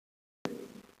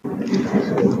Hi,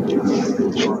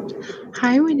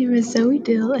 my name is Zoe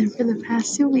Dill, and for the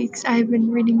past 2 weeks, I've been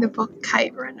reading the book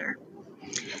Kite Runner.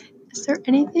 Is there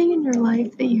anything in your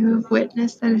life that you have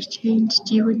witnessed that has changed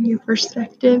you and your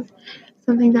perspective?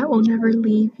 Something that will never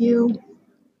leave you?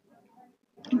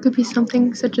 It could be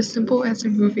something such as simple as a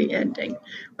movie ending.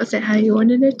 Was it how you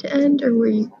wanted it to end, or were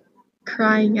you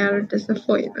crying out of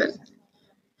disappointment?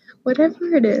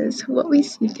 Whatever it is, what we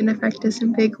see can affect us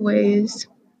in big ways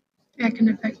that can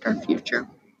affect our future.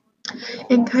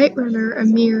 In Kite Runner,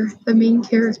 Amir, the main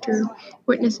character,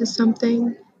 witnesses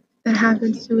something that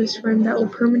happens to his friend that will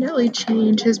permanently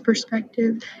change his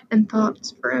perspective and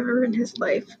thoughts forever in his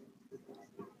life.